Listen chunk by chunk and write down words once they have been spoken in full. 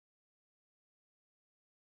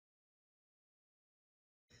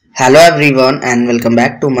Hello everyone and welcome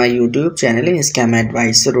back to my YouTube channel in Scam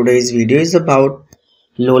Advice. So today's video is about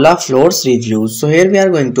Lolaflors Reviews. So here we are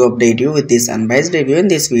going to update you with this unbiased review in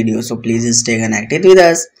this video. So please stay connected with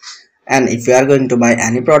us. And if you are going to buy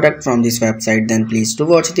any product from this website, then please do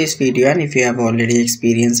watch this video. And if you have already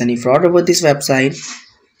experienced any fraud over this website,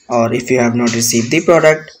 or if you have not received the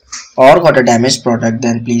product or got a damaged product,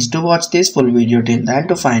 then please do watch this full video till then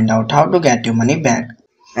to find out how to get your money back.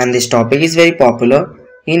 And this topic is very popular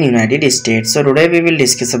in United States. So today we will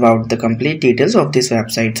discuss about the complete details of this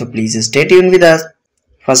website. So please stay tuned with us.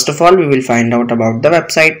 First of all, we will find out about the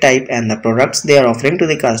website type and the products they are offering to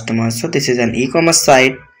the customers. So this is an e-commerce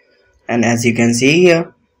site, and as you can see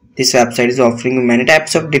here, this website is offering you many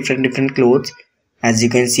types of different clothes, as you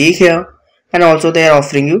can see here, and also they are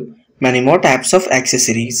offering you many more types of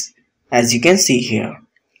accessories, as you can see here.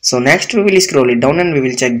 So next we will scroll it down and we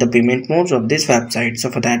will check the payment modes of this website.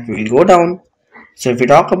 So for that we will go down. So if we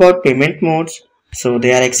talk about payment modes, so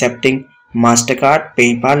they are accepting MasterCard,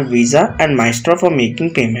 PayPal, Visa and Maestro for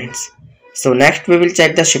making payments. So next we will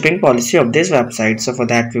check the shipping policy of this website. So for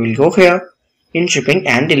that we will go here in shipping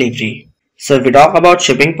and delivery. So if we talk about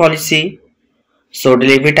shipping policy, so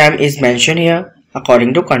delivery time is mentioned here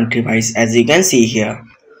according to country wise, as you can see here.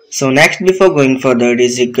 So next, before going further, it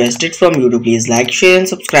is requested from you to please like, share and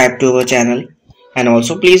subscribe to our channel, and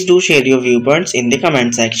also please do share your viewpoints in the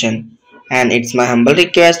comment section. And it's my humble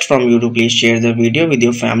request from you to please share the video with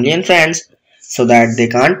your family and friends so that they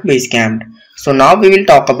can't be scammed. So now we will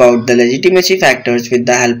talk about the legitimacy factors with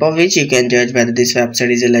the help of which you can judge whether this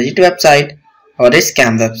website is a legit website or a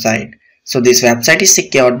scam website. So this website is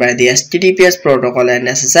secured by the HTTPS protocol and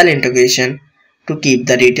SSL integration to keep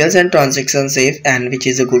the details and transactions safe, and which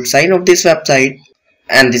is a good sign of this website.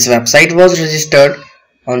 And this website was registered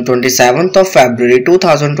on 27th of February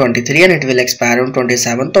 2023 and it will expire on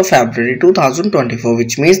 27th of February 2024,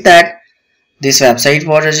 which means that this website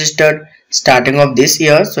was registered starting of this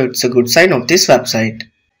year, so it's a good sign of this website.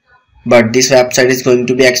 But this website is going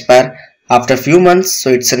to be expired after few months, so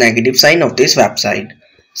it's a negative sign of this website.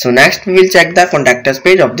 So next we will check the contact us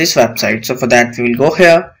page of this website. So for that we will go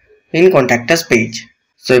here in contact us page.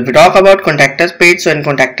 So if we talk about contact us page, so in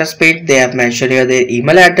contact us page they have mentioned here their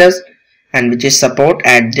email address, and which is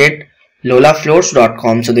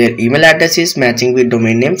support@lolaflors.com. so their email address is matching with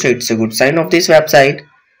domain name, so it's a good sign of this website.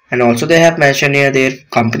 And also they have mentioned here their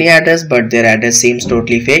company address, but their address seems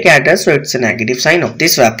totally fake address, so it's a negative sign of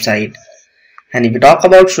this website. And if we talk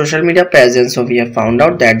about social media presence, so we have found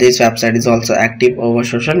out that this website is also active over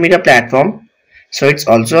social media platform, so it's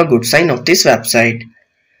also a good sign of this website.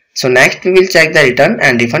 So next we will check the return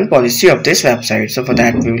and refund policy of this website. So for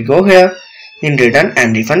that we will go here in return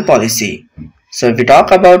and refund policy. So if we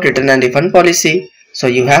talk about return and refund policy, so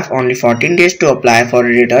you have only 14 days to apply for a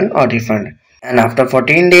return or refund, and after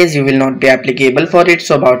 14 days you will not be applicable for it.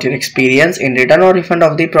 So about your experience in return or refund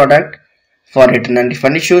of the product, for return and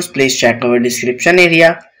refund issues, please check our description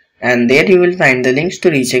area, and there you will find the links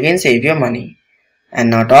to reach again save your money.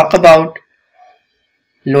 And now talk about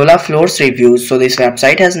Lolaflors Reviews. So this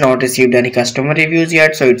website has not received any customer reviews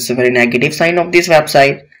yet, so it's a very negative sign of this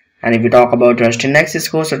website. And if we talk about trust index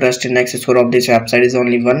score, so trust index score of this website is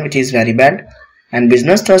only 1, which is very bad, and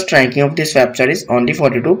business trust ranking of this website is only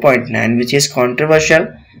 42.9, which is controversial,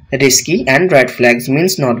 risky and red flags,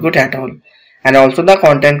 means not good at all. And also the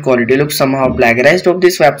content quality looks somehow plagiarized of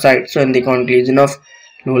this website. So in the conclusion of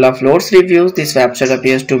Lolaflors Reviews, this website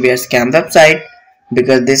appears to be a scam website,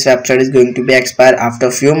 because this website is going to be expired after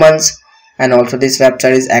a few months, and also this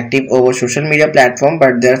website is active over social media platform,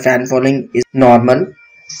 but their fan following is normal.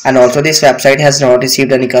 And also this website has not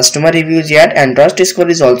received any customer reviews yet, and trust score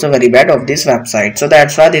is also very bad of this website. So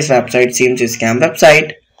that's why this website seems a scam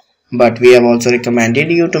website, but we have also recommended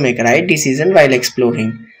you to make a right decision while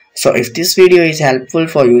exploring. So if this video is helpful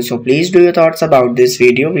for you, so please do your thoughts about this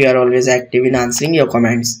video. We are always active in answering your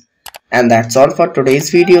comments. And that's all for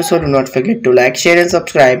today's video, so do not forget to like, share and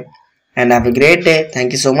subscribe, and have a great day.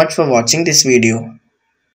 Thank you so much for watching this video.